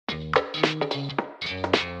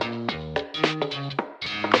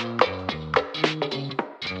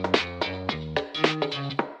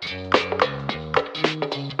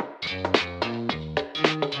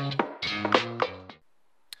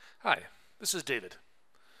This is David.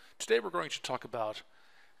 Today we're going to talk about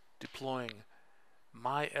deploying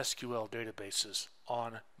MySQL databases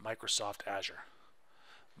on Microsoft Azure.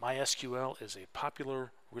 MySQL is a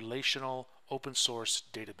popular relational open source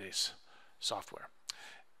database software.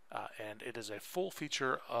 And it is a full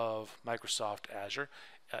feature of Microsoft Azure.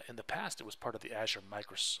 In the past, it was part of the Azure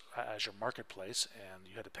Marketplace, and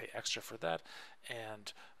you had to pay extra for that.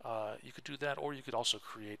 And you could do that, or you could also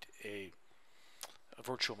create a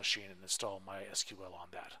virtual machine and install MySQL on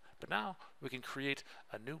that. But now we can create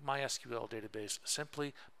a new MySQL database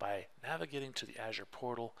simply by navigating to the Azure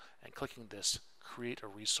portal and clicking this Create a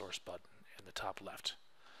Resource button in the top left,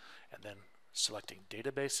 and then selecting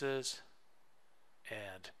Databases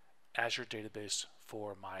and Azure Database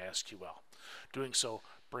for MySQL. Doing so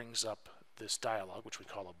brings up this dialog, which we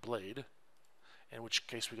call a blade, in which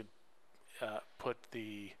case we can put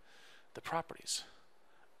the properties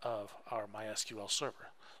of our MySQL server.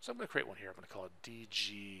 So I'm going to create one here. I'm going to call it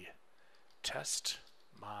GCast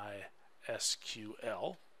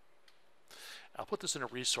MySQL. I'll put this in a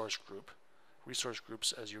resource group. Resource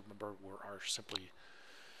groups, as you remember, are simply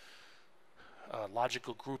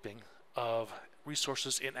logical grouping of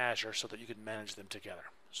resources in Azure so that you can manage them together.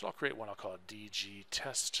 So I'll create one. I'll call it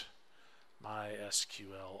GCast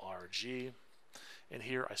MySQL RG. And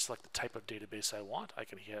here I select the type of database I want. I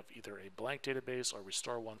can have either a blank database or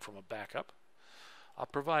restore one from a backup. I'll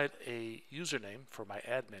provide a username for my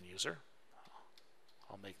admin user.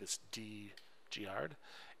 I'll make this dgard,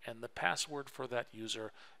 and the password for that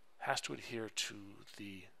user has to adhere to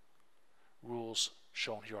the rules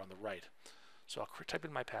shown here on the right. So I'll type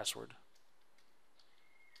in my password,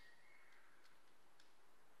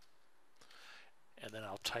 and then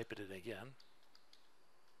I'll type it in again.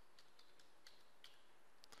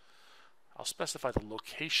 I'll specify the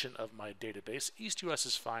location of my database. East US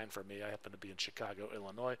is fine for me. I happen to be in Chicago,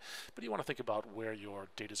 Illinois, but you want to think about where your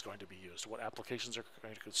data is going to be used, what applications are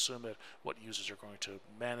going to consume it, what users are going to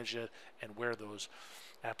manage it, and where those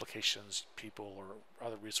applications, people, or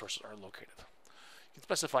other resources are located. You can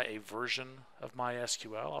specify a version of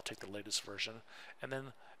MySQL. I'll take the latest version, and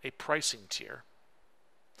then a pricing tier.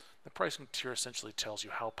 The pricing tier essentially tells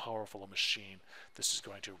you how powerful a machine this is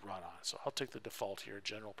going to run on. So I'll take the default here,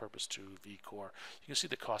 general purpose 2 vCore. You can see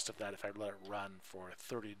the cost of that. If I let it run for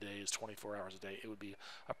 30 days, 24 hours a day, it would be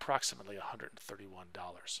approximately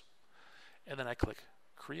 $131. And then I click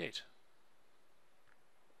Create.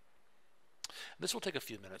 This will take a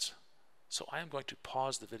few minutes, so I am going to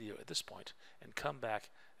pause the video at this point and come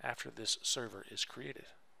back after this server is created.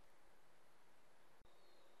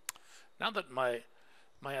 Now that my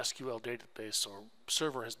MySQL database or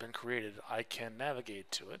server has been created, I can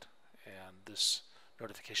navigate to it, and this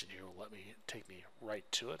notification here will take me right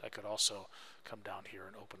to it. I could also come down here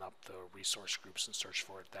and open up the resource groups and search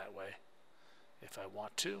for it that way if I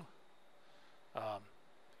want to.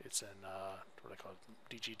 It's in what I call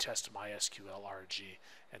GCast MySQL RG,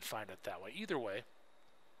 and find it that way. Either way.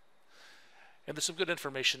 And there's some good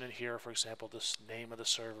information in here. For example, this name of the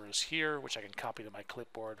server is here, which I can copy to my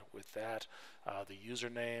clipboard with that. The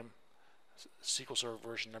username, SQL Server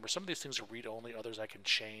version number. Some of these things are read-only. Others I can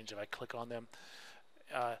change if I click on them.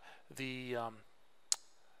 And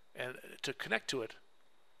to connect to it,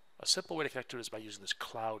 a simple way to connect to it is by using this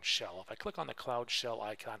Cloud Shell. If I click on the Cloud Shell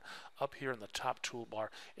icon up here in the top toolbar,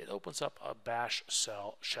 it opens up a bash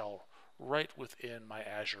shell right within my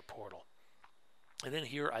Azure portal. And in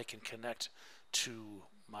here I can connect to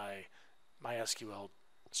my MySQL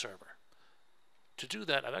server. To do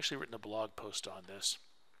that, I've actually written a blog post on this.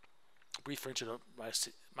 Brief intro to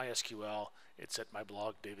MySQL. It's at my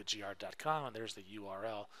blog, davidgr.com, and there's the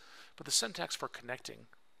URL. But the syntax for connecting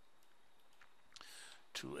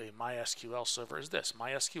to a MySQL server is this: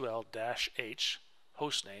 MySQL-H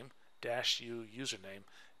hostname -u username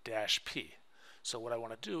 -p. So what I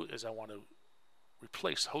want to do is I want to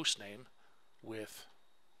replace hostname with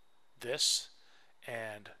this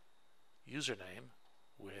and username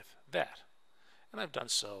with that. And I've done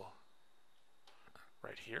so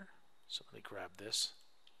right here. So let me grab this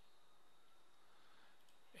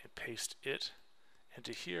and paste it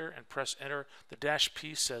into here and press enter. The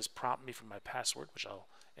 -p says prompt me for my password, which I'll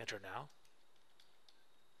enter now.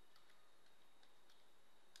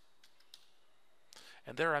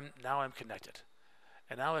 And there I'm connected.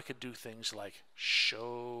 And now I could do things like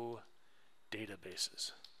show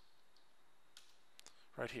databases.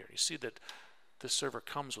 Right here, you see that this server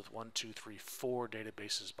comes with 1, 2, 3, 4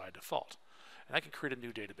 databases by default. And I can create a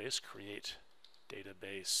new database, create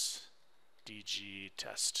database DG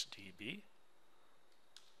test DB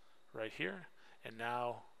right here. And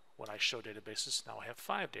now when I show databases, now I have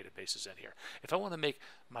 5 databases in here. If I want to make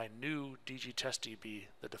my new DGTestDB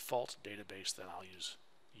the default database, then I'll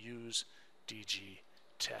use DGTestDB.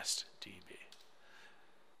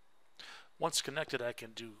 Once connected, I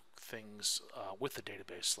can do things with the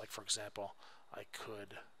database. Like, for example, I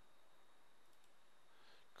could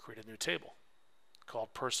create a new table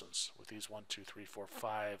called persons with these 1, 2, 3, 4,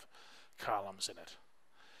 5 columns in it.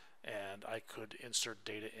 And I could insert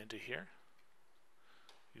data into here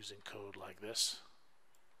using code like this.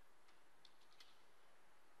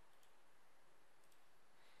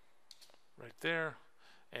 Right there.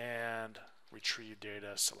 And retrieve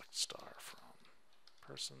data, select star from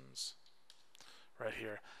persons. Right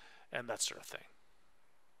here. And that sort of thing.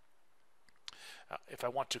 If I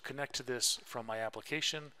want to connect to this from my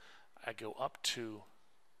application, I go up to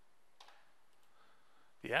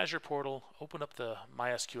the Azure portal, open up the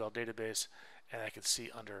MySQL database, and I can see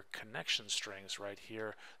under connection strings right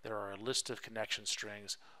here, there are a list of connection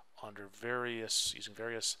strings under using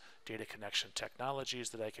various data connection technologies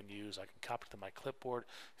that I can use. I can copy to my clipboard,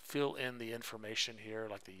 fill in the information here,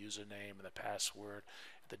 like the username and the password,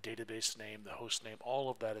 the database name, the host name. All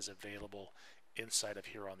of that is available inside of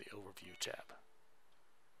here on the Overview tab.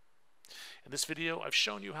 In this video, I've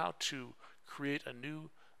shown you how to create a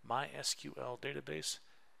new MySQL database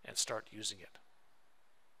and start using it.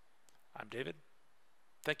 I'm David.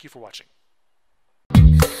 Thank you for watching.